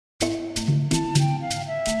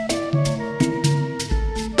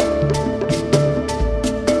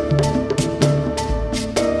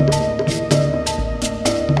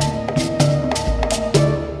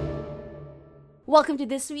Welcome to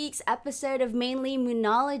this week's episode of Mainly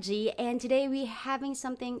Moonology, and today we're having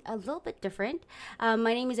something a little bit different.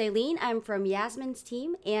 My name is Aileen. I'm from Yasmin's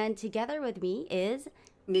team, and together with me is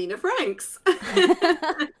Nina Franks.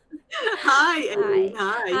 Hi, Aileen.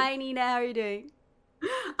 Hi. Hi. Hi, Nina. How are you doing?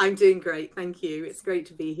 I'm doing great. Thank you. It's great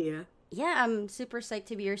to be here. Yeah, I'm super psyched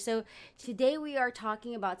to be here. So today we are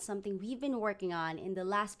talking about something we've been working on in the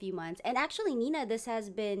last few months, and actually, Nina, this has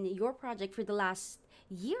been your project for the last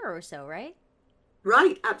year or so, right?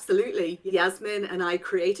 Right, absolutely. Yasmin and I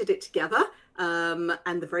created it together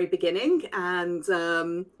and the very beginning. And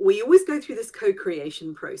we always go through this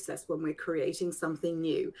co-creation process when we're creating something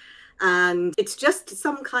new. And it's just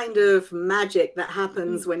some kind of magic that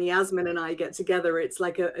happens when Yasmin and I get together. It's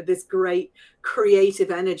like this great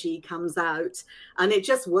creative energy comes out and it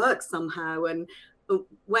just works somehow. And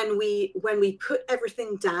when we put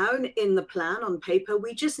everything down in the plan on paper,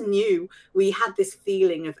 we just knew we had this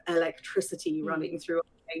feeling of electricity Mm-hmm. running through our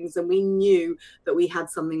things, and we knew that we had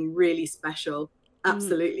something really special. Mm-hmm.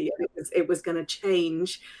 Absolutely, it was going to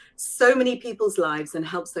change so many people's lives and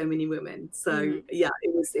help so many women. So Mm-hmm. yeah,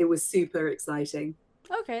 it was super exciting.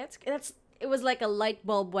 Okay, that's it was like a light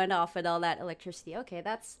bulb went off with all that electricity. Okay,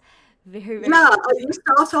 that's very very Yeah, interesting. you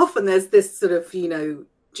start off and there's this sort of,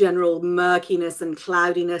 general murkiness and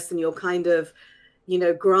cloudiness, and you're kind of,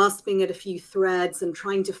 grasping at a few threads and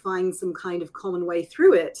trying to find some kind of common way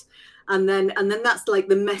through it. And then that's like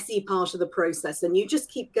the messy part of the process. And you just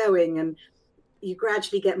keep going and you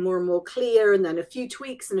gradually get more and more clear, and then a few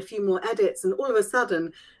tweaks and a few more edits, and all of a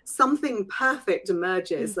sudden something perfect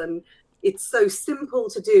emerges. And it's so simple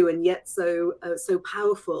to do and yet so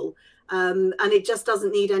powerful. And it just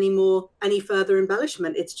doesn't need any further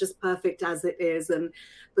embellishment. It's just perfect as it is. And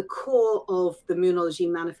the core of the Moonology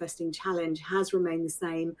Manifesting Challenge has remained the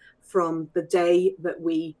same from the day that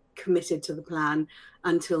we committed to the plan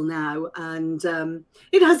until now. And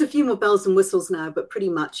it has a few more bells and whistles now, but pretty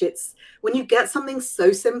much it's when you get something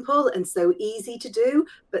so simple and so easy to do,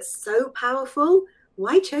 but so powerful,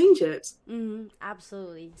 why change it?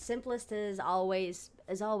 Absolutely, simplest is always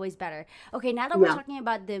better. Okay, now that we're Yeah. talking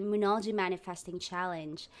about the Moonology Manifesting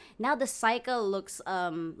Challenge, now the cycle looks a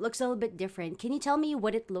little bit different. Can you tell me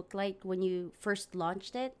what it looked like when you first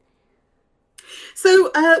launched it? So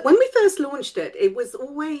when we first launched it, it was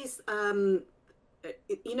always, we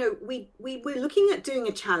were looking at doing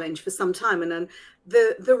a challenge for some time, and then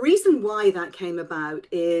the reason why that came about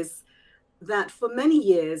is that for many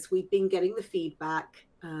years we've been getting the feedback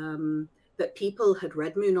that people had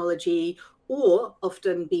read Moonology or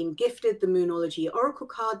often been gifted the Moonology Oracle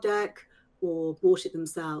card deck or bought it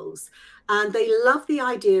themselves. And they love the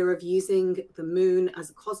idea of using the moon as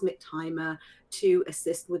a cosmic timer to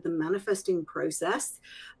assist with the manifesting process.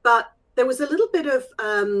 But there was a little bit of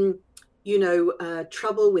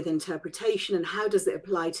trouble with interpretation, and how does it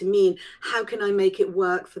apply to me, and how can I make it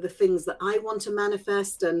work for the things that I want to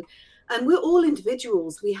manifest. And we're all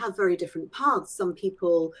individuals. We have very different paths. Some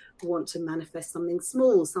people want to manifest something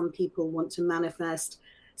small. Some people want to manifest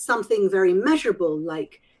something very measurable,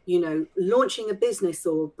 like, launching a business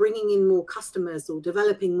or bringing in more customers or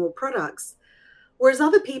developing more products. Whereas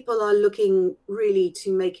other people are looking really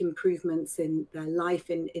to make improvements in their life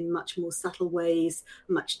in much more subtle ways,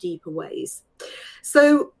 much deeper ways.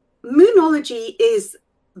 So Moonology is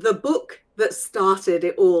the book that started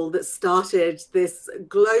it all, that started this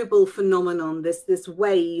global phenomenon, this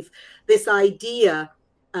wave, this idea.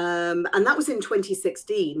 And that was in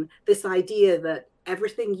 2016, this idea that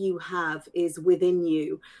everything you have is within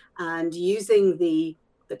you, and using the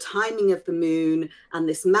timing of the moon and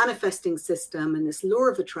this manifesting system and this law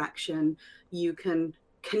of attraction, you can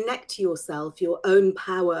connect to yourself, your own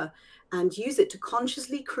power, and use it to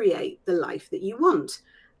consciously create the life that you want.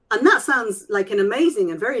 And that sounds like an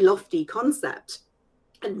amazing and very lofty concept.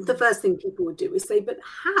 And the Mm-hmm. first thing people would do is say, but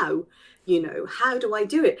how? How do I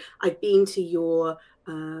do it? I've been to your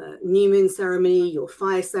new moon ceremony, your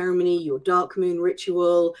fire ceremony, your dark moon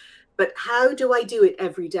ritual, but how do I do it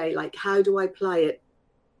every day? Like, how do I apply it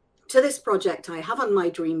to this project I have on my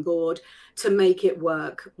dream board to make it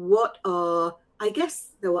work? I guess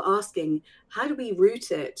they were asking, how do we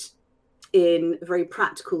root it in very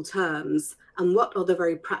practical terms? And what are the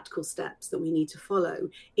very practical steps that we need to follow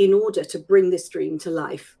in order to bring this dream to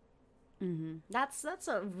life? That's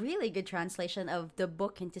a really good translation of the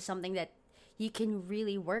book into something that you can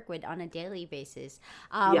really work with on a daily basis.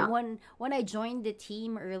 Yeah. When I joined the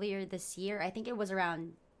team earlier this year, I think it was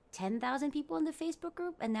around 10,000 people in the Facebook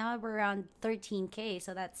group, and now we're around 13K.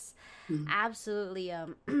 So that's Mm. absolutely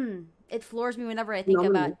it floors me whenever I think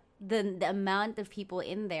about Phenomenal. the amount of people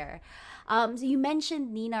in there. So you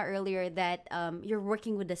mentioned, Nina, earlier that you're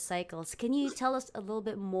working with the cycles. Can you tell us a little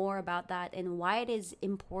bit more about that and why it is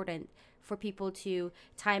important for people to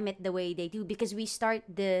time it the way they do? Because we start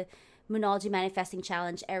the Moonology Manifesting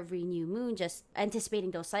Challenge every new moon, just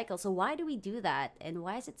anticipating those cycles. So why do we do that, and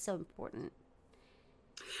why is it so important?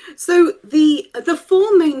 So the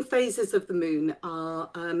four main phases of the moon are,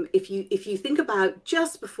 if you think about,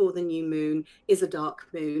 just before the new moon is a dark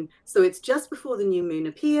moon. So it's just before the new moon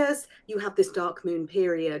appears. You have this dark moon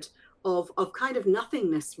period of kind of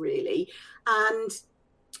nothingness, really, and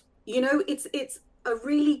it's a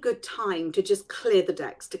really good time to just clear the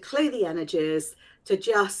decks, to clear the energies, to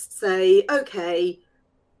just say, okay,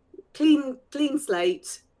 clean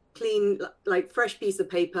slate, clean, like fresh piece of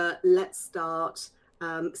paper. Let's start.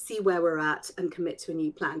 See where we're at and commit to a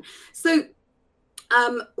new plan. So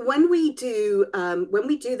when we do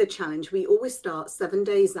the challenge, we always start 7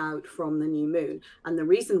 days out from the new moon. And the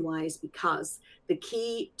reason why is because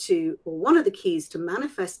one of the keys to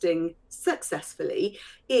manifesting successfully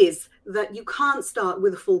is that you can't start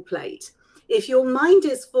with a full plate. If your mind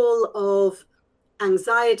is full of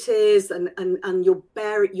anxieties and you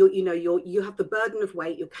have the burden of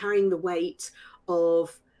weight, you're carrying the weight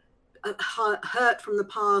of hurt from the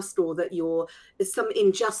past, or that there's some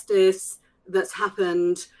injustice that's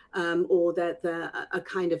happened, or that a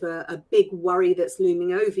kind of a big worry that's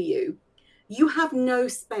looming over you, you have no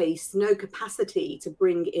space, no capacity to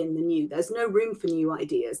bring in the new. There's no room for new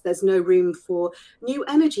ideas. There's no room for new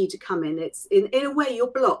energy to come in. It's in a way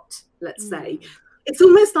you're blocked, let's say. It's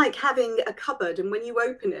almost like having a cupboard, and when you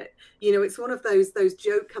open it, it's one of those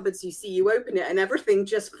joke cupboards you see. You open it and everything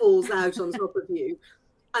just falls out on top of you.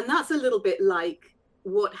 And that's a little bit like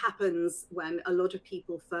what happens when a lot of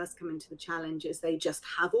people first come into the challenges. They just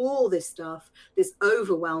have all this stuff, this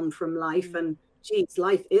overwhelm from life. And geez,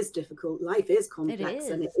 life is difficult. Life is complex.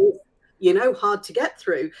 And it is, hard to get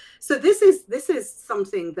through. So this is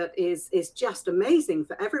something that is just amazing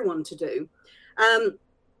for everyone to do.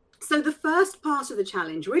 So the first part of the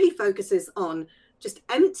challenge really focuses on just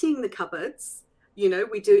emptying the cupboards.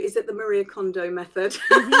 We do, is it the Marie Kondo method?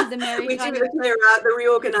 The Marie we Kondo. do clear out the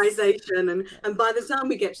reorganization. And by the time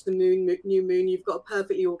we get to the new moon, you've got a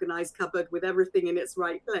perfectly organized cupboard with everything in its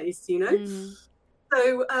right place,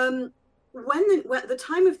 So when the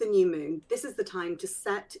time of the new moon, this is the time to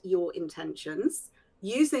set your intentions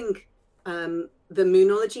using the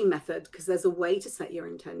Moonology method, because there's a way to set your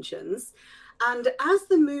intentions. And as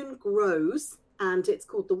the moon grows, and it's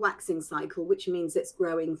called the waxing cycle, which means it's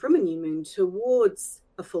growing from a new moon towards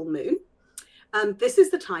a full moon. This is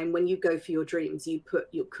the time when you go for your dreams. You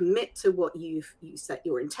commit to what you set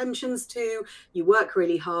your intentions to. You work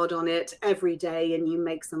really hard on it every day, and you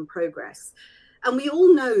make some progress. And we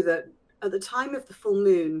all know that at the time of the full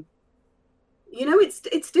moon, it's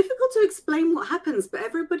difficult to explain what happens, but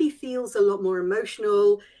everybody feels a lot more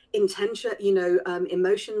emotional.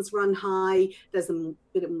 Emotions run high. There's a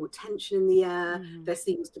bit more tension in the air. There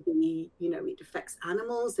seems to be, it affects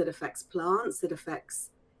animals, it affects plants, it affects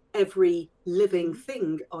every living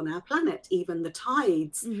thing on our planet, even the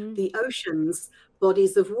tides, the oceans,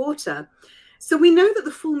 bodies of water. So we know that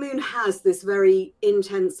the full moon has this very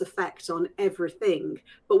intense effect on everything,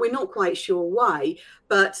 but we're not quite sure why.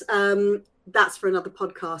 But that's for another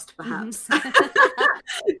podcast, perhaps.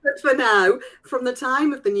 But for now, from the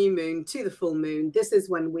time of the new moon to the full moon, this is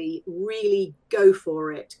when we really go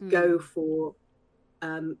for it, go for,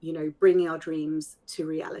 bringing our dreams to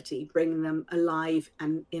reality, bringing them alive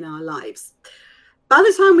and in our lives. By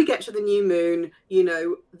the time we get to the new moon,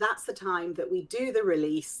 that's the time that we do the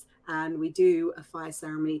release, and we do a fire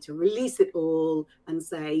ceremony to release it all and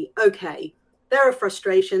say, okay, there are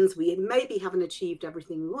frustrations. We maybe haven't achieved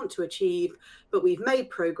everything we want to achieve, but we've made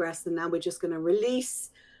progress, and now we're just going to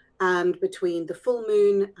release. And between the full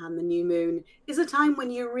moon and the new moon is a time when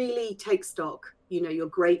you really take stock. You're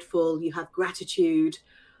grateful, you have gratitude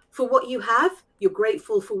for what you have, you're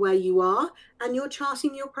grateful for where you are, and you're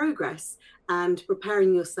charting your progress and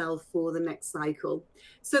preparing yourself for the next cycle.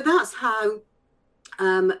 So that's how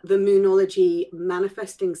the Moonology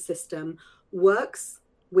manifesting system works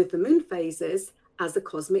with the moon phases as a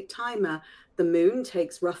cosmic timer. The moon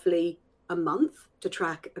takes roughly a month to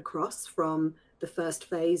track across from the first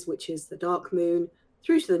phase, which is the dark moon,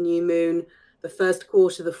 through to the new moon, the first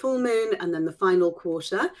quarter, the full moon, and then the final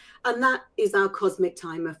quarter. And that is our cosmic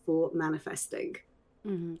timer for manifesting.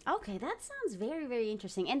 Okay, that sounds very, very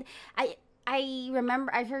interesting. And I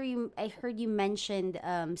remember I heard you mentioned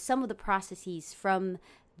some of the processes from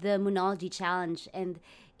the Moonology challenge, and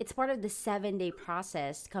it's part of the 7-day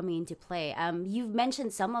process coming into play. You've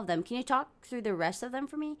mentioned some of them. Can you talk through the rest of them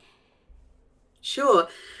for me? Sure.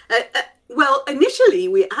 Well, initially,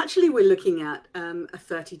 we actually were looking at a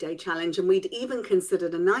 30-day challenge, and we'd even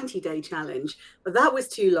considered a 90-day challenge, but that was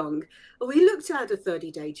too long. We looked at a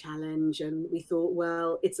 30-day challenge and we thought,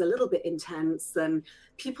 well, it's a little bit intense and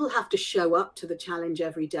people have to show up to the challenge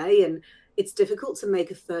every day. And it's difficult to make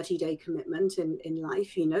a 30-day commitment in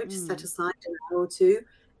life, to set aside an hour or two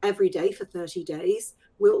every day for 30 days.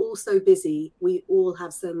 We're all so busy. We all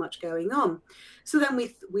have so much going on. So then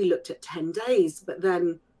we looked at 10 days, but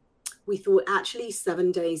then we thought actually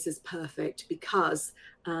 7 days is perfect because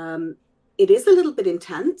it is a little bit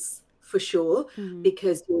intense for sure,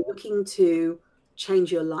 because you're looking to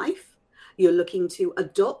change your life. You're looking to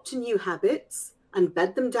adopt new habits and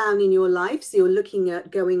bed them down in your life. So you're looking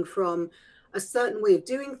at going from a certain way of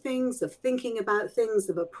doing things, of thinking about things,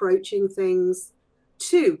 of approaching things,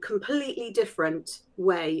 to completely different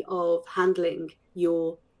way of handling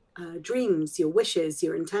your dreams, your wishes,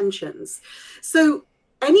 your intentions. So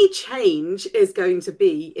any change is going to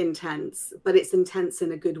be intense, but it's intense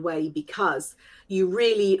in a good way because you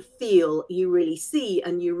really feel, you really see,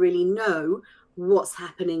 and you really know what's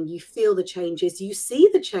happening. You feel the changes, you see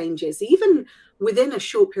the changes, even within a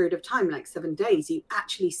short period of time, like 7 days, you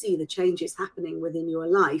actually see the changes happening within your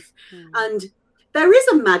life. And there is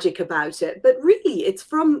a magic about it, but really it's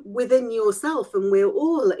from within yourself, and we're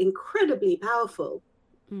all incredibly powerful.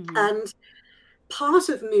 And part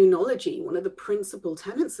of Moonology, one of the principal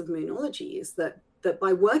tenets of Moonology, is that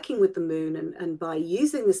by working with the moon and by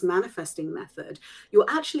using this manifesting method, you're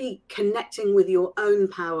actually connecting with your own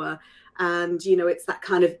power. And, it's that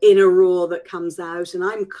kind of inner roar that comes out. And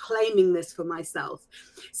I'm claiming this for myself.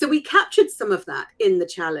 So we captured some of that in the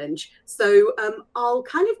challenge. So I'll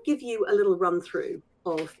kind of give you a little run through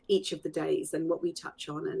of each of the days and what we touch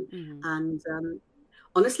on. And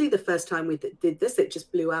honestly, the first time we did this, it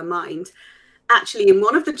just blew our mind. Actually, in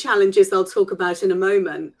one of the challenges I'll talk about in a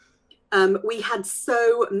moment, we had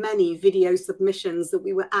so many video submissions that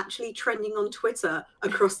we were actually trending on Twitter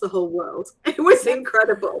across the whole world. It was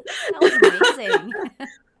incredible. That was amazing.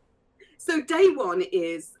 So day one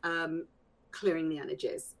is clearing the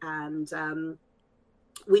energies. And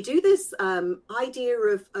we do this idea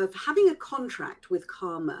of having a contract with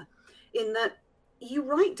karma, in that you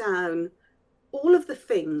write down all of the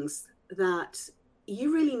things that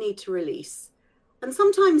you really need to release. And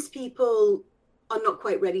sometimes people are not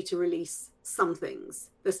quite ready to release some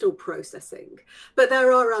things. They're still processing. But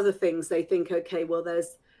there are other things they think, okay, well,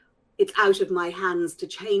 it's out of my hands to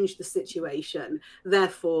change the situation.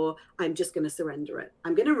 Therefore, I'm just going to surrender it.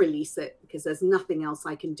 I'm going to release it because there's nothing else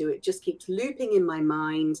I can do. It just keeps looping in my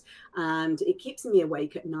mind and it keeps me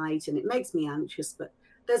awake at night and it makes me anxious, but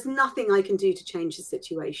there's nothing I can do to change the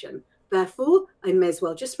situation. Therefore, I may as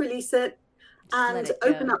well just release it and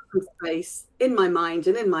open up some space in my mind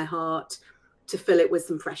and in my heart to fill it with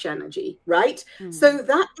some fresh energy, right? So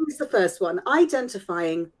that is the first one,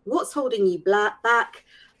 identifying what's holding you back,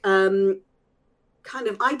 kind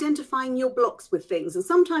of identifying your blocks with things. And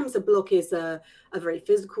sometimes a block is a very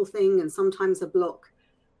physical thing, and sometimes a block,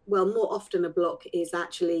 well, more often a block is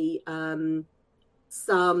actually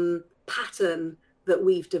some pattern that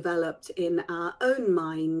we've developed in our own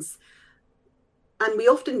minds. And we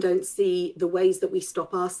often don't see the ways that we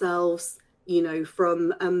stop ourselves,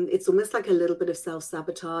 from, it's almost like a little bit of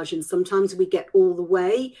self-sabotage. And sometimes we get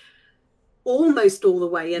almost all the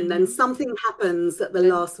way. And then something happens at the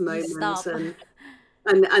last moment.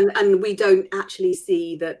 And we don't actually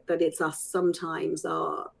see that it's us sometimes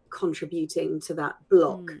are contributing to that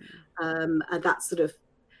block. And that sort of,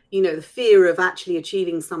 the fear of actually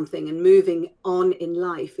achieving something and moving on in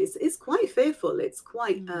life is quite fearful. It's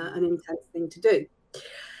quite an intense thing to do.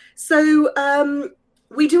 So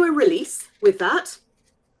we do a release with that.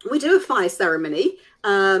 We do a fire ceremony.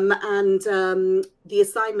 And the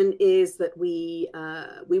assignment is that we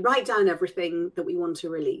write down everything that we want to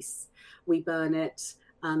release. We burn it.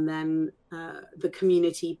 And then the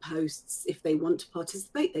community posts, if they want to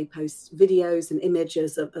participate, they post videos and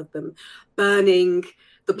images of them burning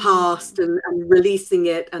the past and releasing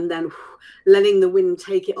it, and then letting the wind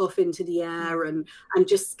take it off into the air and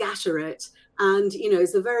just scatter it. And,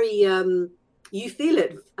 it's a very, you feel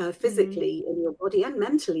it physically in your body and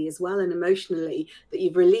mentally as well, and emotionally, that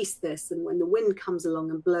you've released this. And when the wind comes along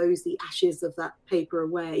and blows the ashes of that paper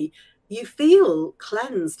away, you feel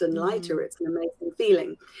cleansed and lighter. It's an amazing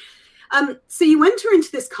feeling. So you enter into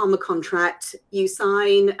this karma contract, you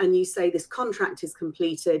sign and you say this contract is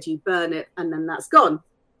completed, you burn it, and then that's gone.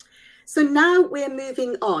 So now we're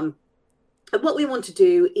moving on. And what we want to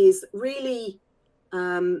do is really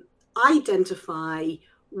identify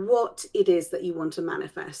what it is that you want to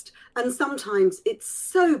manifest. And sometimes it's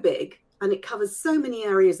so big and it covers so many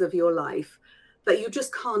areas of your life that you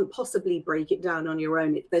just can't possibly break it down on your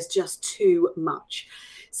own. There's just too much.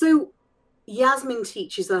 So Yasmin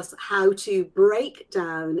teaches us how to break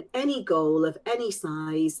down any goal of any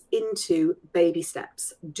size into baby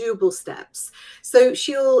steps, doable steps. So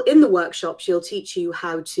in the workshop, she'll teach you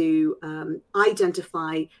how to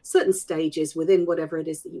identify certain stages within whatever it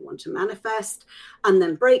is that you want to manifest, and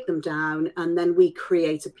then break them down. And then we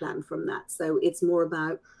create a plan from that. So it's more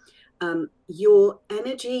about your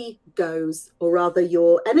energy goes, or rather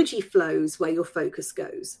your energy flows where your focus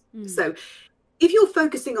goes. So if you're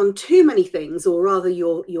focusing on too many things, or rather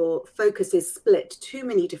your focus is split too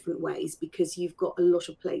many different ways because you've got a lot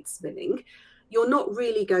of plates spinning, you're not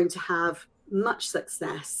really going to have much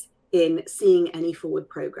success in seeing any forward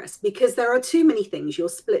progress, because there are too many things. You're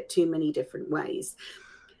split too many different ways.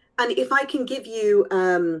 And if I can give you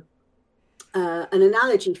an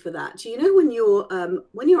analogy for that, you know,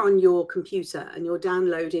 when you're on your computer and you're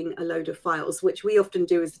downloading a load of files, which we often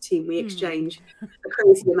do as a team, we exchange a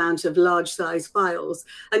crazy amount of large size files,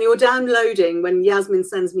 and you're downloading, when Yasmin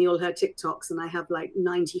sends me all her TikToks and I have like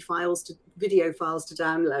 90 video files to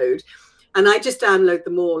download, and I just download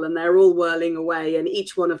them all, and they're all whirling away, and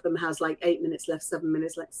each one of them has like 8 minutes left, 7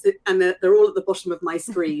 minutes left, and they're all at the bottom of my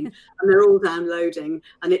screen, and they're all downloading,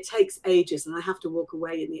 and it takes ages, and I have to walk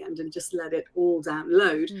away in the end and just let it all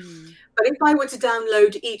download. But if I were to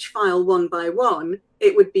download each file one by one,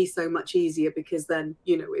 it would be so much easier, because then,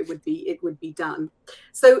 you know, it would be done.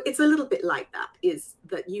 So it's a little bit like that, is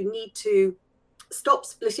that you need to stop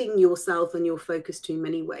splitting yourself and your focus too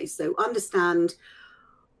many ways. So understand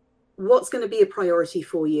what's going to be a priority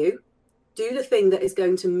for you, do the thing that is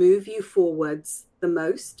going to move you forwards the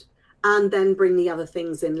most, and then bring the other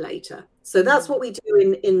things in later. So that's what we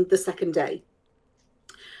do in the second day.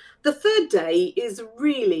 The third day is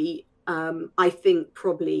really, I think,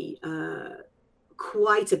 probably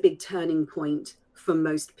quite a big turning point for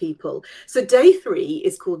most people. So day 3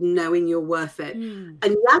 is called Knowing You're Worth It.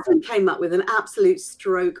 And Yasmin came up with an absolute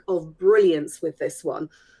stroke of brilliance with this one.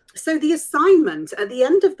 So the assignment at the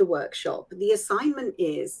end of the workshop, the assignment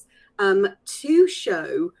is to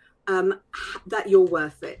show that you're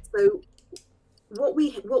worth it. So what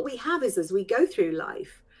we have is, as we go through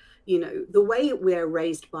life, you know, the way we're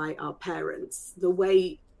raised by our parents, the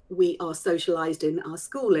way we are socialized in our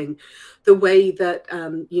schooling, the way that,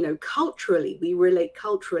 you know, culturally, we relate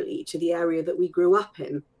culturally to the area that we grew up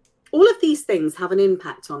in. All of these things have an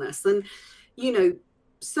impact on us. And, you know,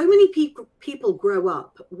 so many people grow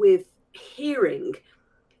up with hearing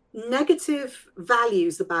negative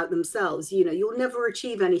values about themselves. You know, you'll never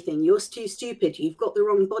achieve anything. You're too stupid. You've got the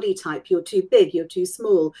wrong body type. You're too big. You're too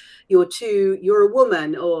small. You're a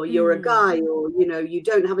woman, or you're a guy, or, you know, you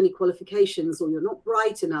don't have any qualifications, or you're not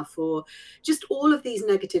bright enough, or just all of these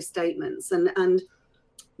negative statements. And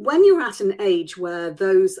when you're at an age where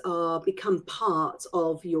those become part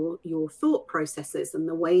of your thought processes and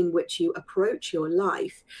the way in which you approach your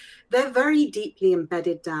life, they're very deeply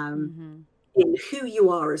embedded down in who you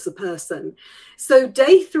are as a person. So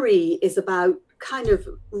day 3 is about kind of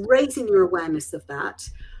raising your awareness of that,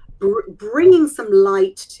 bringing some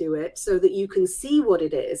light to it so that you can see what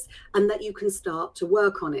it is and that you can start to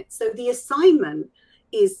work on it. So the assignment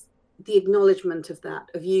is the acknowledgement of that,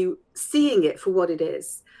 of you seeing it for what it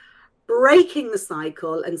is, breaking the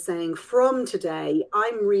cycle and saying, from today,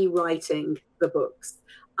 I'm rewriting the books.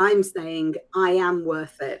 I'm saying I am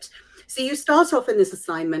worth it. So you start off in this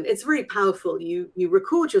assignment. It's very powerful. You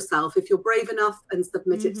record yourself, if you're brave enough, and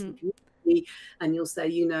submit it to the community. And you'll say,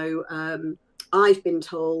 you know, I've been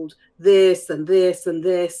told this and this and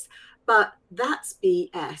this, but that's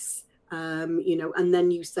BS. You know, and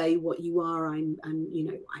then you say what you are. I'm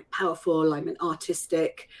powerful. I'm an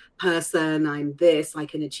artistic person. I'm this. I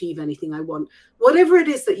can achieve anything I want. Whatever it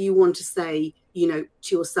is that you want to say, you know,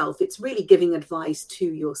 to yourself, it's really giving advice to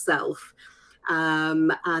yourself.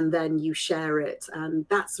 And then you share it, and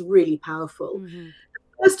that's really powerful. The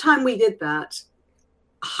first time we did that,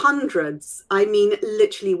 hundreds, I mean,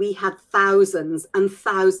 literally, we had thousands and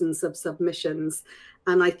thousands of submissions.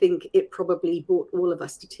 And I think it probably brought all of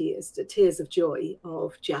us to tears of joy,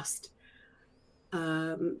 of just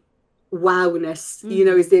wowness, you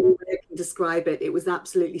know, is the only way I can describe it. It was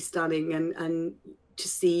absolutely stunning. And to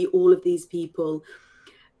see all of these people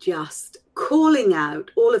just calling out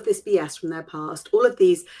all of this BS from their past, all of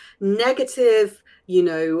these negative, you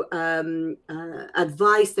know,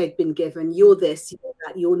 advice they'd been given. You're this, you're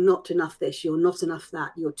that, you're not enough this, you're not enough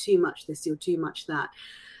that, you're too much this, you're too much that.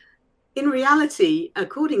 in reality,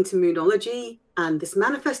 according to Moonology and this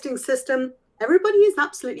manifesting system, everybody is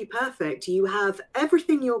absolutely perfect. You have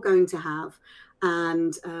everything you're going to have,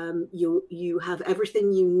 and you have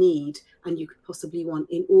everything you need and you could possibly want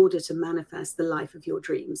in order to manifest the life of your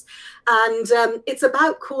dreams. And it's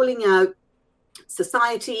about calling out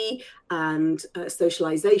society and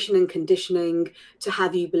socialization and conditioning to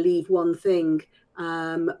have you believe one thing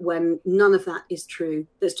when none of that is true.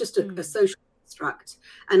 There's just a social construct,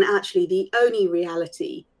 and actually the only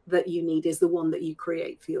reality that you need is the one that you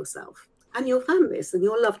create for yourself and your families and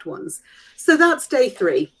your loved ones. So that's day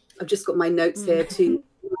 3. I've just got my notes here too.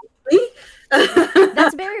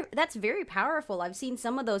 That's very powerful. I've seen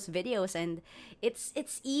some of those videos, and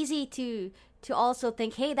it's easy to also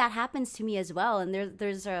think, hey, that happens to me as well. And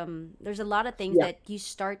there's a lot of things that you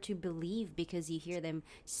start to believe because you hear them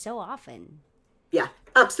so often. Yeah,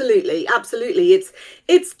 absolutely.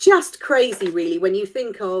 It's just crazy, really, when you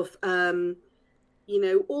think of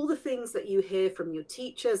all the things that you hear from your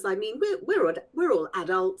teachers. I mean, we're all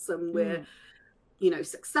adults, and we're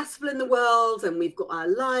successful in the world, and we've got our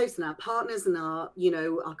lives and our partners and our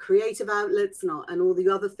creative outlets and all the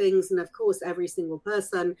other things. And of course, every single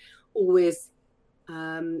person always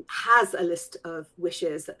has a list of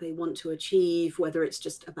wishes that they want to achieve, whether it's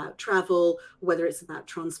just about travel, whether it's about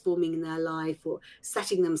transforming their life or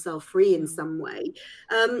setting themselves free in some way.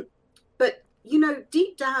 But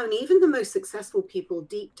deep down, even the most successful people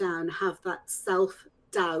deep down have that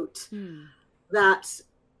self-doubt that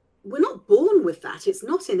we're not born with. That it's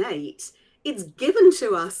not innate. It's given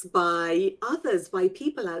to us by others, by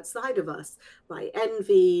people outside of us, by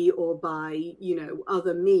envy or by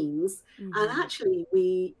other means. And actually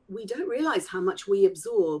we don't realize how much we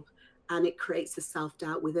absorb, and it creates a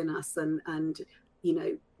self-doubt within us. And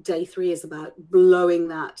day 3 is about blowing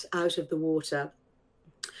that out of the water.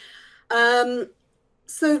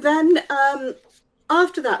 So then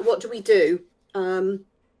after that, what do we do?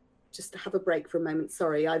 Just to have a break for a moment.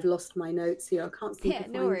 Sorry, I've lost my notes here. I can't see. Yeah,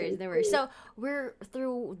 no worries. So we're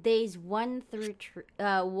through days 1 through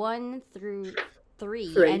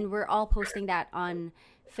 3, and we're all posting that on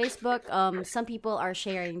Facebook. Some people are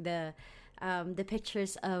sharing the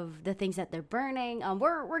pictures of the things that they're burning.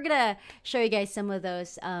 We're gonna show you guys some of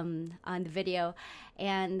those on the video,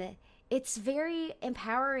 and it's very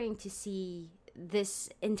empowering to see this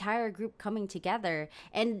entire group coming together.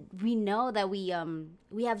 And we know that we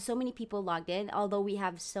have so many people logged in. Although we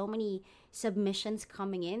have so many submissions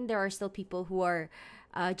coming in, there are still people who are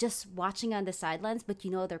just watching on the sidelines, but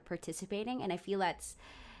they're participating. And I feel that's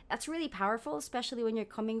really powerful, especially when you're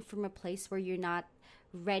coming from a place where you're not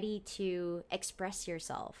ready to express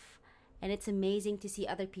yourself. And it's amazing to see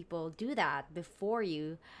other people do that before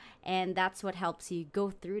you. And that's what helps you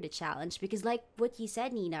go through the challenge. Because like what you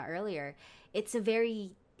said, Nina, earlier, it's a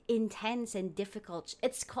very intense and difficult,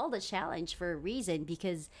 it's called a challenge for a reason,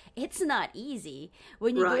 because it's not easy.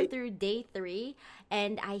 When you go through day 3,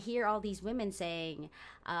 and I hear all these women saying,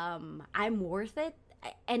 I'm worth it.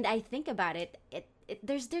 And I think about it,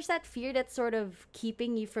 there's that fear that's sort of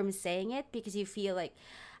keeping you from saying it, because you feel like,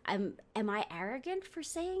 am I arrogant for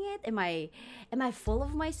saying it? Am I full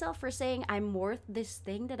of myself for saying I'm worth this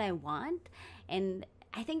thing that I want? And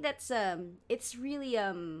I think that's it's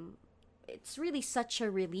really such a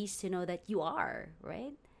release to know that you are,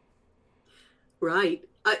 right? Right.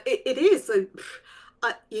 It is.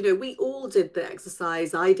 We all did the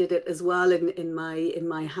exercise. I did it as well in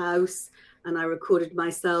my house, and I recorded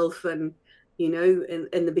myself. And in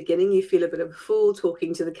the beginning, you feel a bit of a fool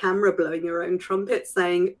talking to the camera, blowing your own trumpet,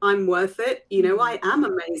 saying, I'm worth it. I am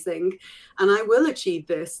amazing, and I will achieve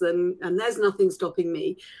this, and there's nothing stopping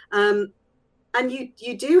me. And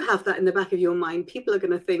you do have that in the back of your mind. People are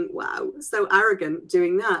going to think, wow, so arrogant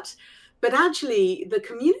doing that. But actually, the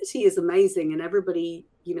community is amazing, and everybody,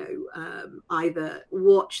 either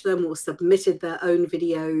watched them or submitted their own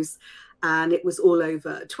videos. And it was all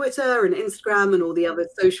over Twitter and Instagram and all the other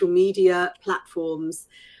social media platforms.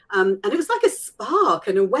 And it was like a spark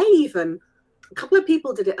and a wave. And a couple of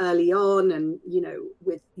people did it early on. And,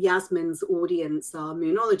 with Yasmin's audience, our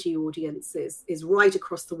Moonology audience is right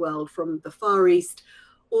across the world, from the Far East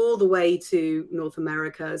all the way to North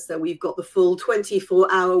America. So we've got the full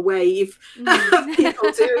 24-hour wave of people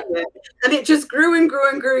doing it. And it just grew and grew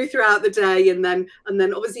and grew throughout the day. And then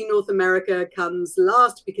obviously North America comes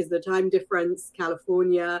last because of the time difference,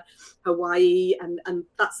 California, Hawaii, and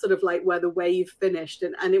that's sort of like where the wave finished.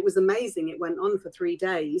 And it was amazing. It went on for 3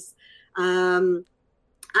 days. And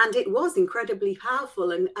it was incredibly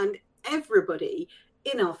powerful. And everybody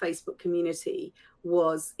in our Facebook community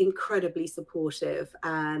was incredibly supportive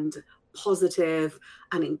and positive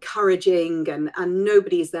and encouraging, and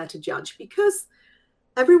nobody is there to judge, because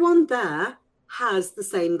everyone there has the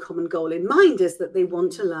same common goal in mind, is that they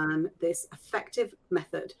want to learn this effective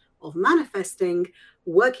method of manifesting,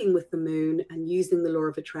 working with the moon and using the law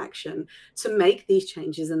of attraction to make these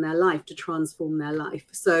changes in their life, to transform their life.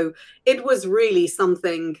 So it was really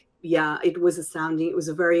something, it was astounding. It was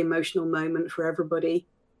a very emotional moment for everybody.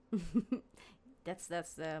 That's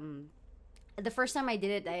the first time I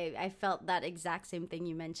did it, I felt that exact same thing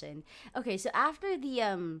you mentioned. Okay, so after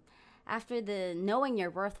the knowing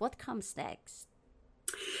your worth, what comes next?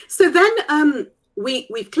 So then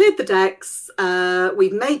we've cleared the decks,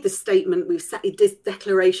 we've made the statement, we've set this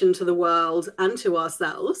declaration to the world and to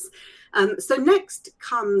ourselves. So next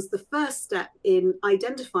comes the first step in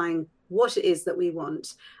identifying what it is that we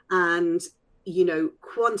want, and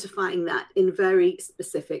quantifying that in very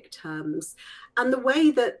specific terms. And the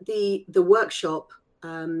way that the workshop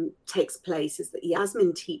takes place is that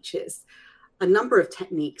Yasmin teaches a number of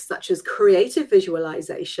techniques, such as creative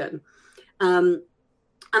visualization.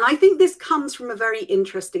 And I think this comes from a very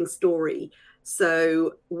interesting story.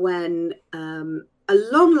 So when a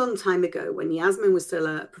long time ago, when Yasmin was still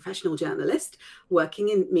a professional journalist working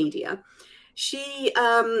in media, she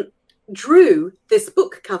drew this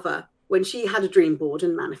book cover. When she had a dream board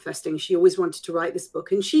and manifesting, she always wanted to write this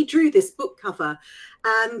book, and she drew this book cover.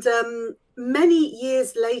 And many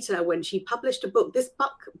years later, when she published a book, this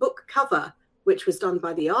book cover, which was done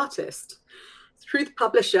by the artist through the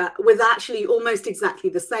publisher, was actually almost exactly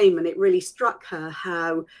the same. And it really struck her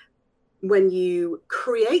how when you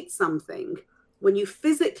create something, when you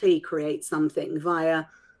physically create something via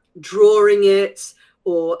drawing it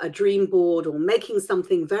or a dream board or making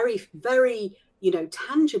something very, very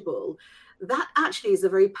tangible, that actually is a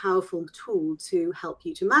very powerful tool to help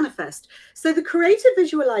you to manifest. So the creative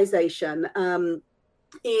visualization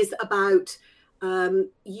is about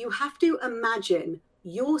you have to imagine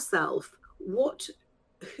yourself.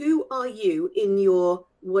 Who are you in your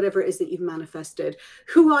whatever it is that you've manifested?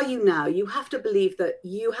 Who are you now? You have to believe that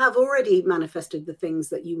you have already manifested the things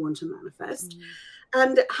that you want to manifest.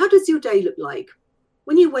 And how does your day look like?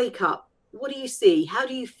 When you wake up, what do you see? How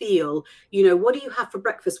do you feel? What do you have for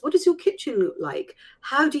breakfast? What does your kitchen look like?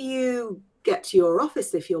 How do you get to your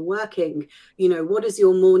office if you're working? What does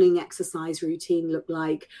your morning exercise routine look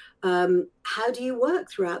like? How do you work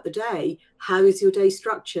throughout the day? How is your day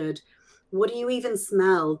structured? What do you even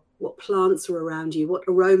smell? What plants are around you? What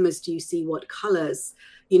aromas do you see? What colors?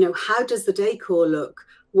 How does the decor look?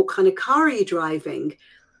 What kind of car are you driving?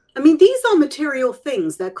 I mean, these are material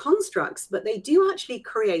things, they're constructs, but they do actually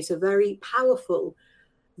create a very powerful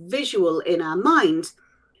visual in our mind.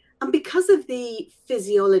 And because of the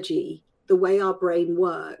physiology, the way our brain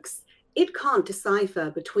works, it can't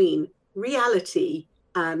decipher between reality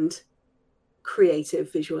and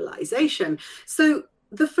creative visualization. So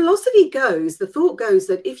the thought goes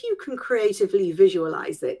that if you can creatively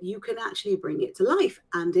visualize it, you can actually bring it to life,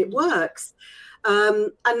 and it works.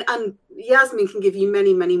 And Yasmin can give you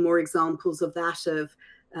many, many more examples of that.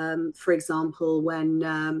 For example,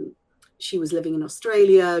 when she was living in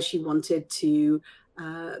Australia, she wanted to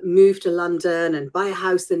move to London and buy a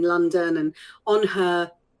house in London. And on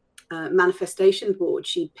her manifestation board,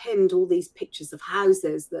 she pinned all these pictures of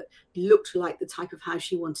houses that looked like the type of house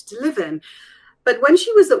she wanted to live in. But when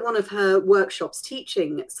she was at one of her workshops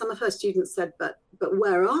teaching, some of her students said, but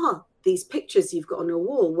where are these pictures you've got on your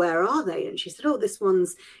wall? Where are they? And she said, oh, this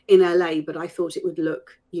one's in LA, but I thought it would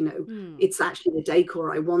look, it's actually the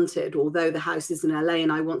decor I wanted. Although the house is in LA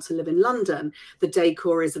and I want to live in London, the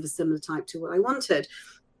decor is of a similar type to what I wanted.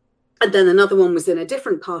 And then another one was in a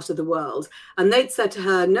different part of the world. And they'd said to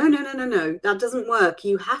her, no, that doesn't work.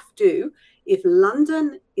 You have to, if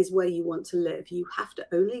London is where you want to live, you have to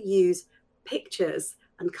only use pictures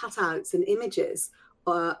and cutouts and images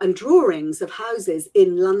and drawings of houses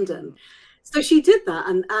in London. So she did that,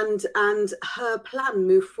 and her plan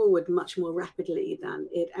moved forward much more rapidly than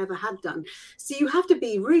it ever had done. So you have to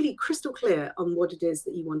be really crystal clear on what it is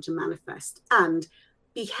that you want to manifest, and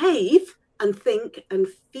behave and think and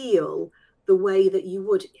feel the way that you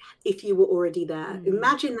would if you were already there.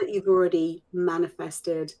 Imagine that you've already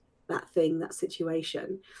manifested that thing, that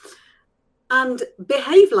situation, and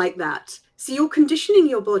behave like that. So you're conditioning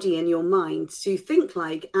your body and your mind to think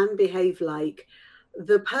like and behave like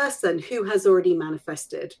the person who has already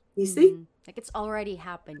manifested. You see? Like it's already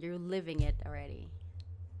happened. You're living it already.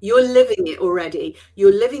 You're living it already.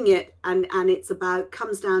 You're living it, and it's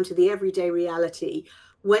comes down to the everyday reality.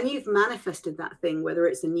 When you've manifested that thing, whether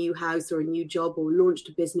it's a new house or a new job or launched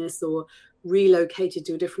a business or relocated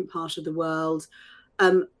to a different part of the world,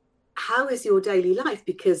 how is your daily life?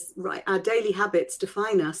 Because, right, our daily habits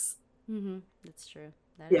define us. Mm-hmm. That's true.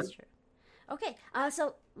 That Yeah. is true. Okay.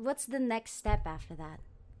 So what's the next step after that?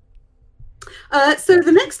 So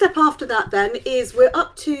the next step after that then is we're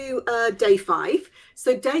up to day 5.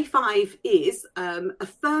 So day 5 is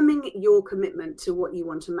affirming your commitment to what you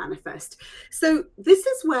want to manifest. So this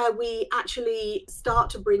is where we actually start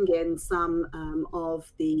to bring in some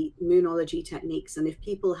of the Moonology techniques. And if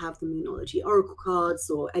people have the Moonology oracle cards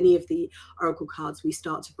or any of the oracle cards, we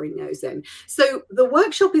start to bring those in. So the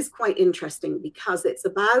workshop is quite interesting because it's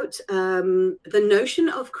about the notion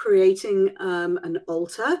of creating an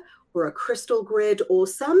altar or a crystal grid or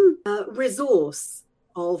some resource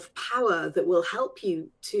of power that will help you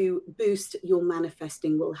to boost your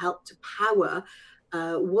manifesting, will help to power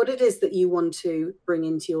what it is that you want to bring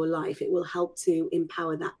into your life. It will help to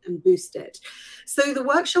empower that and boost it. So the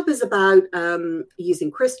workshop is about using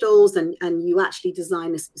crystals, and you actually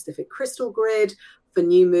design a specific crystal grid for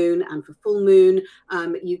new moon and for full moon.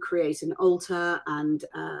 You create an altar, and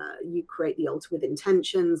you create the altar with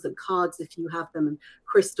intentions and cards if you have them, and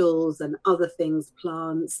crystals and other things,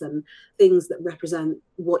 plants and things that represent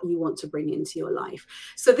what you want to bring into your life.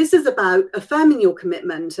 So this is about affirming your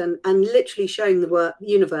commitment and literally showing the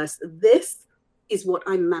universe, this is what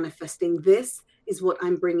I'm manifesting. This is what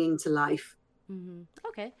I'm bringing to life. Mm-hmm.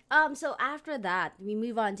 Okay. So after that, we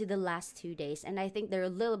move on to the last 2 days, and I think they're a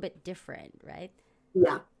little bit different, right?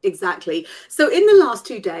 Yeah, exactly. So in the last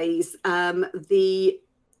 2 days, the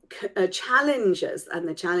challengers and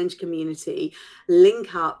the challenge community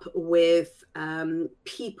link up with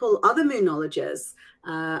people, other moonologists,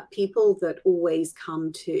 people that always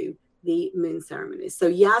come to the moon ceremonies. So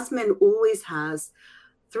Yasmin always has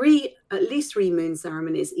at least three moon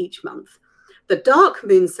ceremonies each month. The dark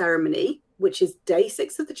moon ceremony, which is day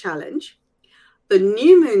 6 of the challenge, the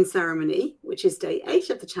new moon ceremony, which is day 8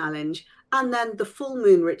 of the challenge, and then the full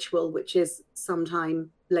moon ritual, which is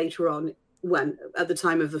sometime later on, when at the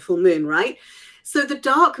time of the full moon, right? So the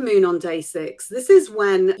dark moon on day 6, this is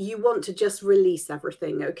when you want to just release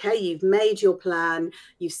everything, okay? You've made your plan,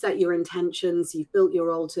 you've set your intentions, you've built your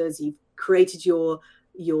altars, you've created your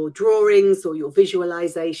drawings or your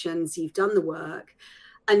visualizations, you've done the work,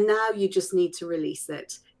 and now you just need to release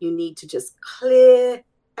it. You need to just clear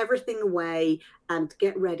everything away and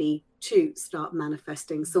get ready to start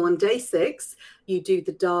manifesting. So on day 6, you do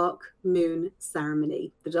the dark moon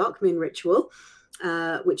ceremony, the dark moon ritual,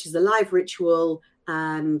 which is a live ritual,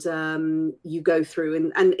 and you go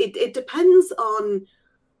through, and it depends on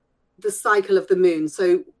the cycle of the moon.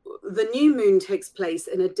 So the new moon takes place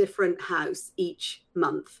in a different house each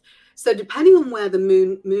month. So depending on where the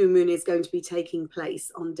moon is going to be taking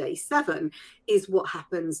place on day 7 is what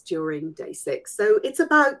happens during day 6. So it's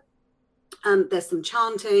about there's some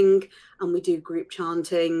chanting, and we do group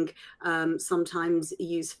chanting. Sometimes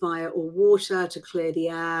use fire or water to clear the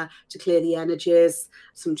air, to clear the energies.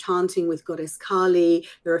 Some chanting with Goddess Kali.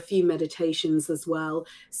 There are a few meditations as well.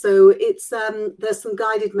 So it's there's some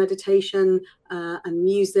guided meditation and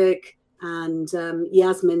music, and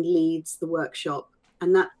Yasmin leads the workshop,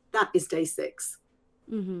 and that is day 6.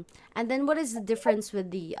 Mm-hmm. And then what is the difference with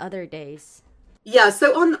the other days? Yeah,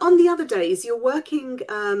 so on the other days, you're working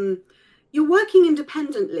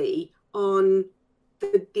independently on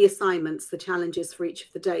the assignments, the challenges for each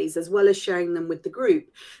of the days, as well as sharing them with the group.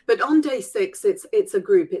 But on day 6, it's a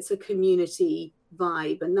group, it's a community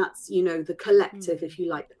vibe, and that's, the collective, if you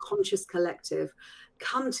like, the conscious collective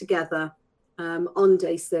come together on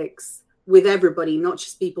day 6 with everybody, not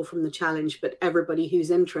just people from the challenge, but everybody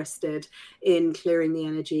who's interested in clearing the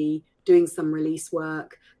energy, doing some release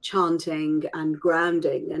work, chanting and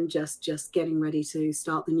grounding, and just getting ready to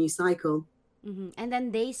start the new cycle. Mm-hmm. And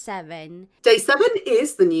then day 7. Day 7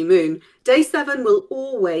 is the new moon. Day 7 will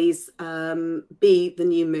always be the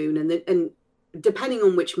new moon, and depending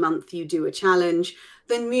on which month you do a challenge,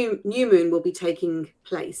 the new moon will be taking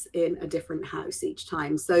place in a different house each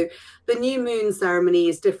time. So the new moon ceremony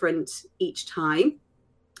is different each time.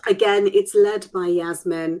 Again, it's led by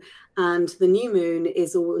Yasmin, and the new moon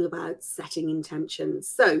is all about setting intentions.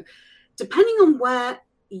 So depending on where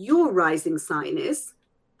your rising sign is,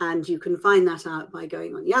 and you can find that out by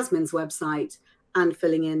going on Yasmin's website and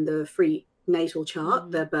filling in the free natal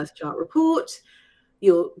chart, their birth chart report.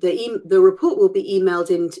 The report will be emailed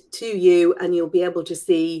in to you, and you'll be able to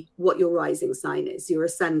see what your rising sign is, your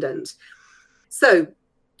ascendant. So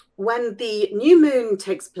when the new moon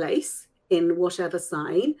takes place in whatever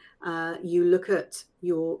sign, you look at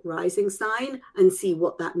your rising sign and see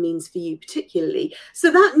what that means for you particularly. So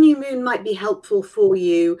that new moon might be helpful for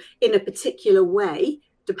you in a particular way,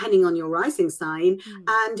 depending on your rising sign. Mm.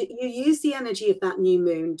 And you use the energy of that new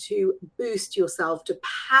moon to boost yourself, to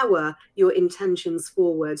power your intentions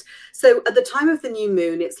forward. So at the time of the new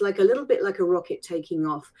moon, it's like a little bit like a rocket taking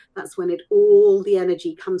off. That's when all the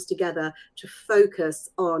energy comes together to focus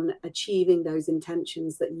on achieving those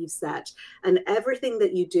intentions that you've set. And everything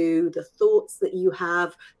that you do, the thoughts that you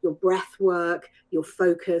have, your breath work, your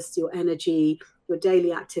focus, your energy, your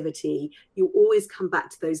daily activity, you always come back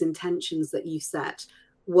to those intentions that you set,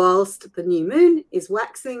 whilst the new moon is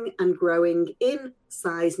waxing and growing in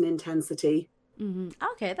size and intensity. Mm-hmm.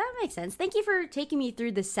 Okay, that makes sense. Thank you for taking me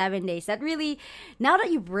through the 7 days. That really, now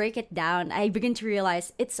that you break it down, I begin to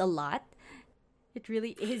realize it's a lot. It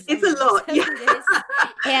really is. It's a lot. 7 days.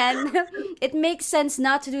 And it makes sense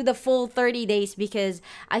not to do the full 30 days because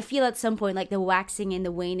I feel at some point, like the waxing and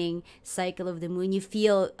the waning cycle of the moon, you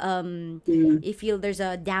feel there's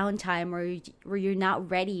a downtime where you're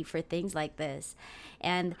not ready for things like this.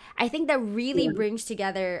 And I think that really brings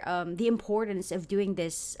together the importance of doing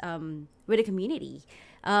this with a community.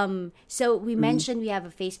 So we mentioned we have a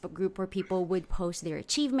Facebook group where people would post their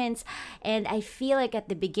achievements, and I feel like at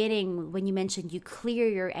the beginning when you mentioned you clear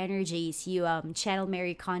your energies, you channel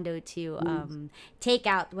Mary Kondo to take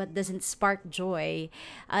out what doesn't spark joy.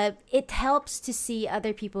 It helps to see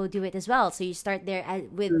other people do it as well. So you start there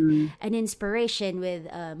with an inspiration, with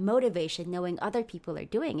motivation, knowing other people are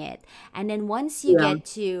doing it, and then once you get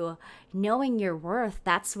to knowing your worth,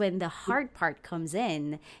 that's when the hard part comes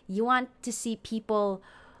in. You want to see people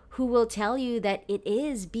who will tell you that it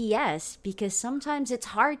is BS, because sometimes it's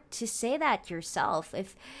hard to say that yourself.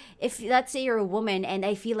 If let's say you're a woman, and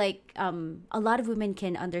I feel like a lot of women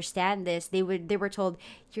can understand this. They were told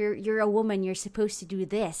you're a woman, you're supposed to do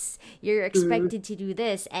this, you're expected to do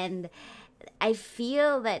this, and I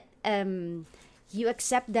feel that you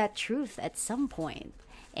accept that truth at some point.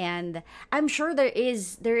 And I'm sure there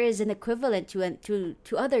is an equivalent to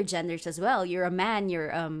other genders as well. You're a man.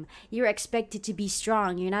 You're expected to be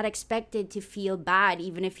strong. You're not expected to feel bad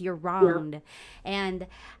even if you're wronged. Yeah. And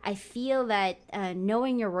I feel that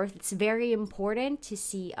knowing your worth, it's very important to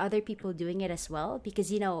see other people doing it as well,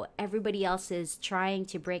 because everybody else is trying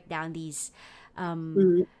to break down these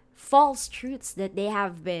false truths that they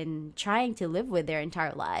have been trying to live with their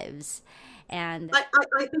entire lives. And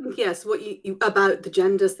I think, yes, what you about the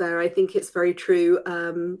genders there, I think it's very true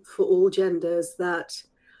for all genders that,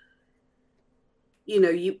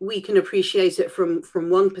 we can appreciate it from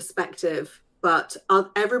one perspective, but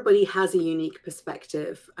everybody has a unique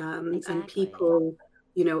perspective. Exactly. And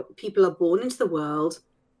people are born into the world,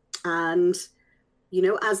 and,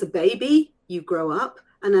 as a baby, you grow up.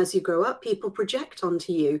 And as you grow up, people project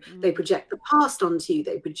onto you. They project the past onto you.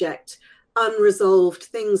 They project unresolved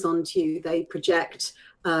things onto you. They project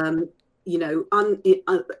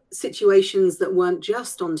situations that weren't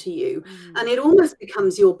just onto you, and it almost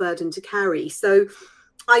becomes your burden to carry. So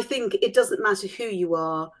I think it doesn't matter who you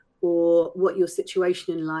are or what your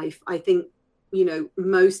situation in life. I think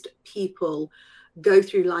most people go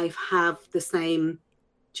through life have the same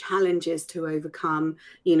challenges to overcome.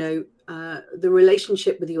 The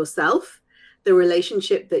relationship with yourself, the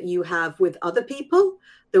relationship that you have with other people,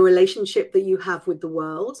 the relationship that you have with the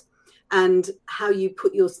world, and how you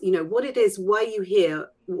put what it is, why you here,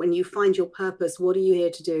 when you find your purpose, what are you here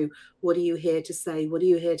to do? What are you here to say? What are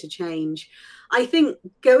you here to change? I think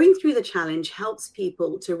going through the challenge helps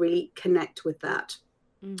people to really connect with that.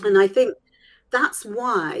 And I think that's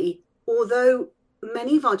why, although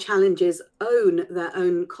many of our challenges own their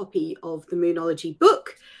own copy of the Moonology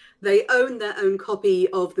book, they own their own copy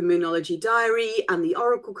of the Moonology diary and the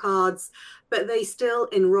oracle cards, but they still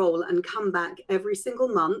enroll and come back every single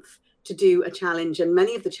month to do a challenge. And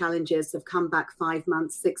many of the challenges have come back 5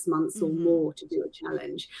 months, 6 months or more to do a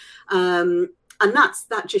challenge. And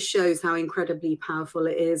that just shows how incredibly powerful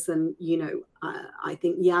it is. And, I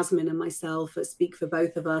think Yasmin and myself, speak for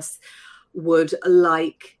both of us, would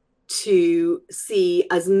like to see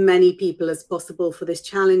as many people as possible for this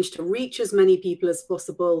challenge, to reach as many people as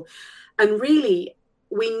possible. And really,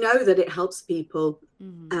 we know that it helps people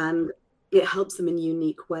and it helps them in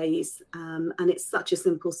unique ways. And it's such a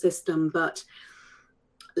simple system, but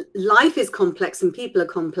life is complex and people are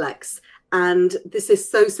complex. And this is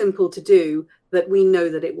so simple to do that we know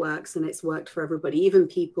that it works, and it's worked for everybody, even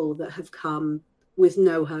people that have come with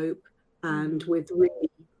no hope and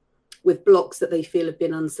with blocks that they feel have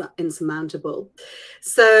been insurmountable.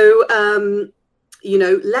 So,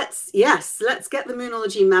 let's get the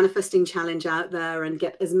Moonology Manifesting Challenge out there and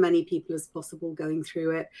get as many people as possible going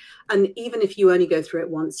through it. And even if you only go through it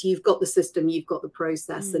once, you've got the system, you've got the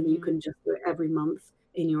process, and you can just do it every month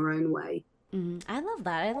in your own way. I love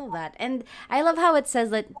that. I love that. And I love how it says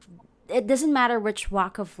that it doesn't matter which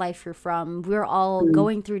walk of life you're from, we're all Mm.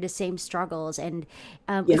 going through the same struggles. And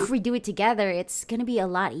Yeah. if we do it together, it's going to be a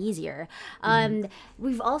lot easier. Mm.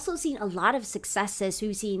 We've also seen a lot of successes.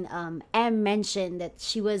 We've seen Em mention that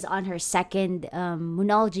she was on her second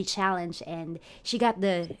Moonology challenge and she got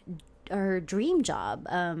the her dream job.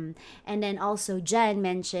 And then also Jen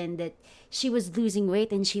mentioned that she was losing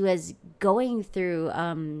weight and she was going through,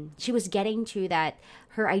 she was getting to that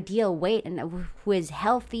her ideal weight and who is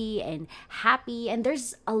healthy and happy. And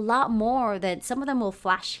there's a lot more that some of them will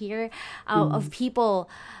flash here of people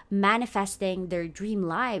manifesting their dream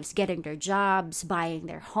lives, getting their jobs, buying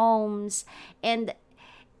their homes. And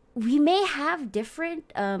we may have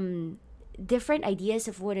different ideas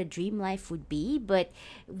of what a dream life would be, but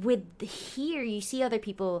with here you see other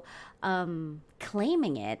people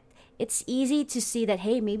claiming it. It's easy to see that,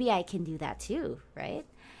 hey, maybe I can do that too, right?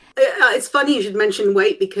 It's funny you should mention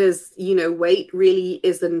weight because, weight really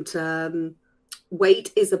isn't,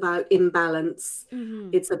 weight is about imbalance. Mm-hmm.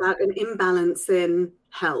 It's about an imbalance in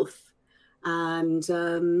health.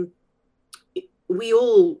 And we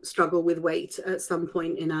all struggle with weight at some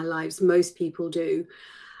point in our lives. Most people do.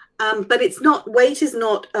 But weight is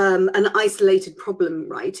not an isolated problem,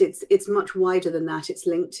 right? It's much wider than that. It's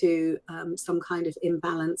linked to some kind of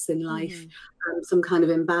imbalance in life, some kind of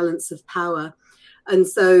imbalance of power. And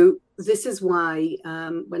so this is why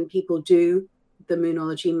when people do the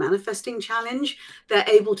Moonology Manifesting Challenge, they're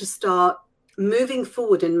able to start moving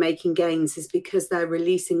forward and making gains, is because they're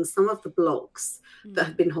releasing some of the blocks that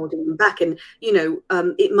have been holding them back. And,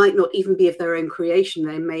 it might not even be of their own creation.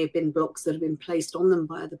 They may have been blocks that have been placed on them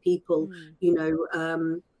by other people,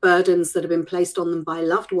 burdens that have been placed on them by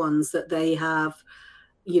loved ones that they have,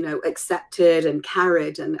 accepted and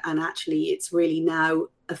carried. And actually, it's really now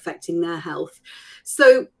affecting their health.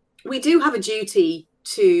 So we do have a duty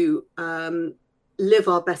to live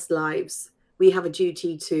our best lives. We have a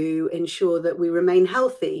duty to ensure that we remain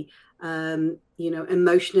healthy,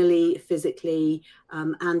 emotionally, physically,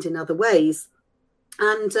 and in other ways.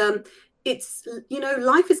 And it's,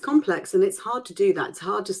 life is complex and it's hard to do that. It's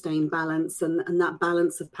hard to stay in balance and that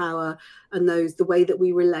balance of power and the way that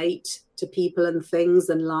we relate to people and things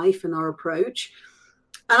and life and our approach.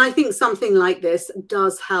 And I think something like this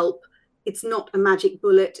does help. It's not a magic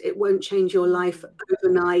bullet. It won't change your life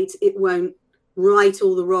overnight. It won't right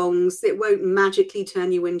all the wrongs. It won't magically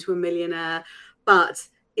turn you into a millionaire, but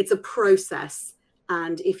it's a process.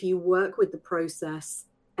 And if you work with the process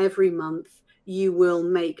every month, you will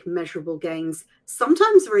make measurable gains,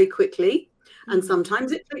 sometimes very quickly, and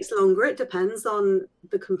sometimes it takes longer. It depends on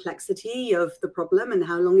the complexity of the problem and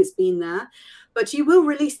how long it's been there. But you will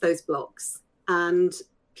release those blocks and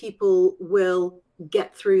people will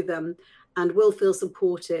get through them and will feel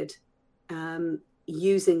supported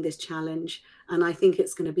using this challenge. And I think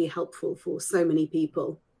it's going to be helpful for so many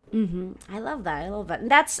people. I love that. I love that. And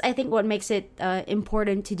that's, I think, what makes it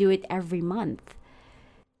important to do it every month.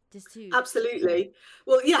 Absolutely.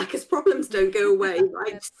 Well, yeah, because problems don't go away,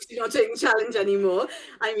 right? You're not doing the challenge anymore.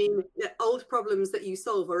 I mean, old problems that you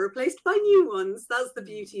solve are replaced by new ones. That's the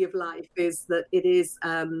beauty of life, is that it is,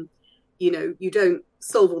 you don't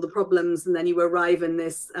solve all the problems and then you arrive in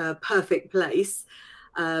this perfect place.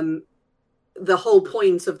 The whole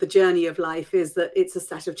point of the journey of life is that it's a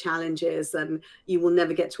set of challenges and you will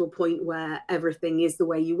never get to a point where everything is the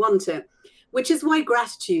way you want it, which is why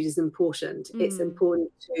gratitude is important. It's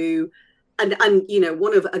important to, and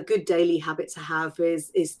one of a good daily habit to have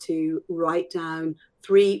is to write down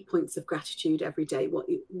 3 points of gratitude every day,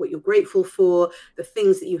 what you're grateful for, the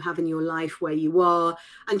things that you have in your life where you are,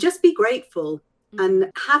 and just be grateful.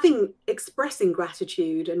 And expressing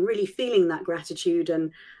gratitude and really feeling that gratitude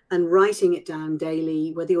and writing it down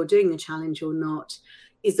daily, whether you're doing the challenge or not,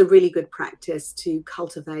 is a really good practice to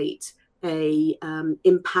cultivate a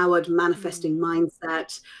empowered manifesting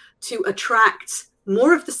mindset, to attract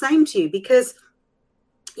more of the same to you, because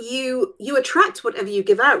you attract whatever you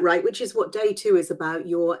give out, right? Which is what day 2 is about.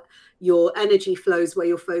 Your energy flows where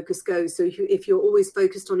your focus goes. So if you're always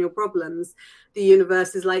focused on your problems, the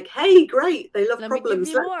universe is like, hey, great, they love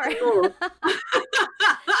problems. Let's do more.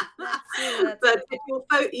 But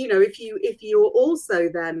if you're also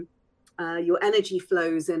then your energy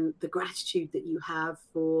flows and the gratitude that you have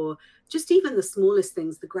for just even the smallest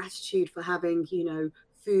things, the gratitude for having,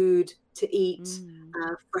 food to eat,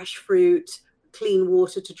 fresh fruit, clean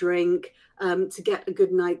water to drink, to get a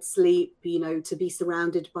good night's sleep, to be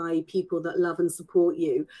surrounded by people that love and support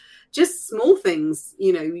you. Just small things,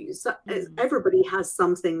 everybody has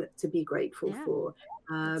something to be grateful for.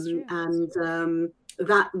 And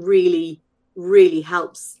that really really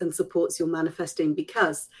helps and supports your manifesting,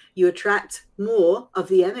 because you attract more of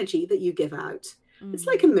the energy that you give out. It's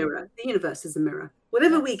like a mirror. The universe is a mirror.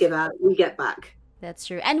 Whatever we give out, we get back. That's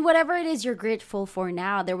true. And whatever it is you're grateful for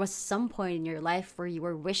now, there was some point in your life where you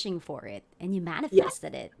were wishing for it and you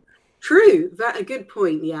manifested it. True. A good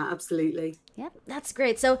point. Yeah, absolutely. Yep, that's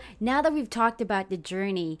great. So now that we've talked about the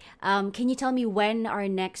journey, can you tell me when our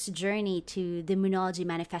next journey to the Moonology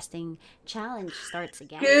Manifesting Challenge starts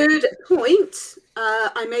again? Good point.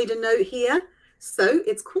 I made a note here. So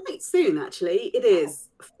it's quite soon, actually. It is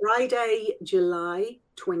Friday, July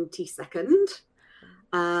 22nd.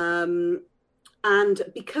 And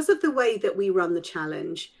because of the way that we run the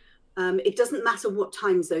challenge, it doesn't matter what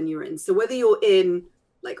time zone you're in. So whether you're in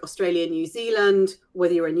like Australia, New Zealand,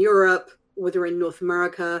 whether you're in Europe, whether you're in North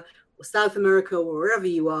America or South America or wherever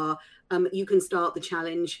you are, you can start the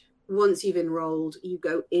challenge. Once you've enrolled, you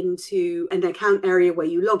go into an account area where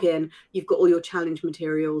you log in. You've got all your challenge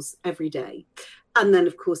materials every day. And then,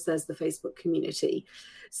 of course, there's the Facebook community.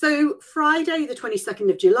 So Friday, the 22nd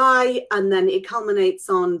of July, and then it culminates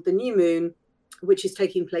on the new moon, which is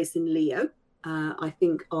taking place in Leo, I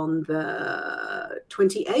think on the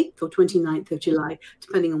 28th or 29th of July,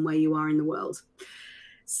 depending on where you are in the world.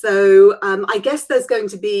 So I guess there's going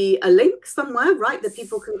to be a link somewhere, right, that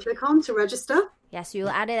people can click on to register. Yes, we'll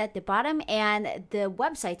add it at the bottom. And the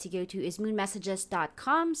website to go to is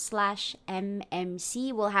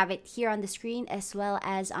moonmessages.com/mmc. We'll have it here on the screen as well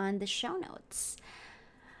as on the show notes.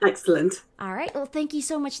 Excellent. All right. Well, thank you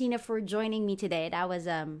so much, Nina, for joining me today. That was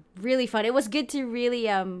really fun. It was good to really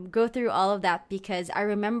go through all of that, because I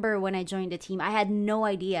remember when I joined the team, I had no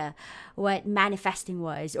idea what manifesting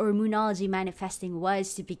was or Moonology manifesting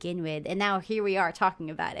was to begin with. And now here we are talking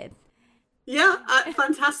about it. Yeah,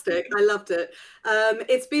 fantastic. I loved it.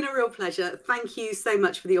 It's been a real pleasure. Thank you so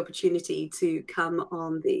much for the opportunity to come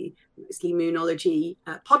on the Mostly Moonology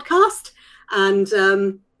podcast. And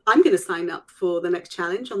I'm going to sign up for the next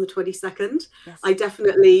challenge on the 22nd. Yes. I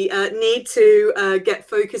definitely need to get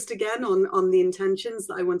focused again on the intentions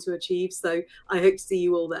that I want to achieve. So I hope to see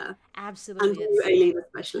you all there. Absolutely. And you, Aileen,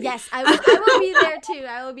 especially. Yes, I will be there too.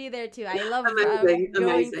 I will be there too. I love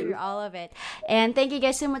going through all of it. And thank you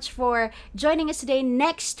guys so much for joining us today.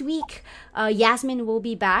 Next week, Yasmin will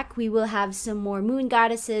be back. We will have some more moon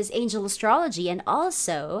goddesses, angel astrology, and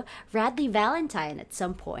also Radleigh Valentine at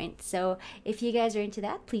some point. So if you guys are into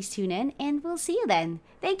that, please tune in and we'll see you then.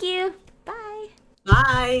 Thank you. Bye.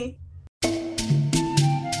 Bye.